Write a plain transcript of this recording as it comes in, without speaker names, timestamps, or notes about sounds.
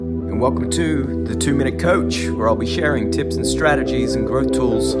welcome to the 2-Minute Coach, where I'll be sharing tips and strategies and growth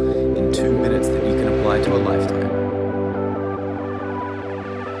tools in 2 minutes that you can apply to a lifetime.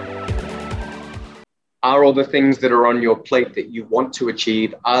 Are all the things that are on your plate that you want to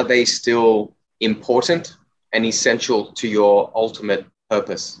achieve, are they still important and essential to your ultimate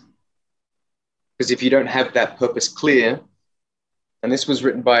purpose? Because if you don't have that purpose clear, and this was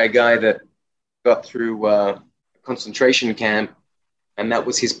written by a guy that got through a concentration camp, and that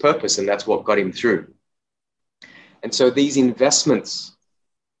was his purpose, and that's what got him through. And so these investments,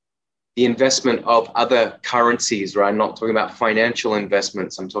 the investment of other currencies, right? I'm not talking about financial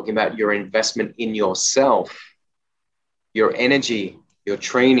investments. I'm talking about your investment in yourself, your energy, your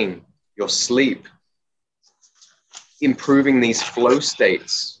training, your sleep, improving these flow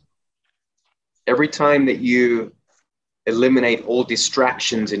states. Every time that you eliminate all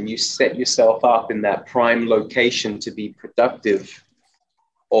distractions and you set yourself up in that prime location to be productive,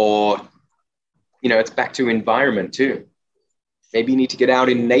 or, it's back to environment too. Maybe you need to get out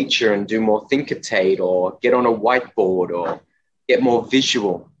in nature and do more Thinkitate, or get on a whiteboard, or get more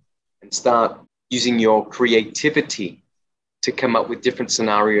visual and start using your creativity to come up with different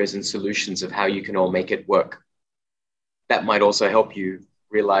scenarios and solutions of how you can all make it work. That might also help you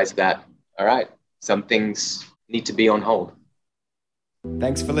realize that, all right, some things need to be on hold.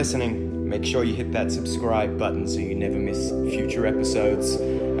 Thanks for listening. Make sure you hit that subscribe button so you never miss future episodes,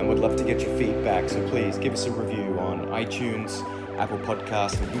 and would love to get your feedback. So please give us a review on iTunes, Apple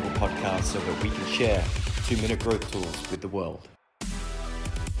Podcasts, and Google Podcasts so that we can share 2-minute growth tools with the world.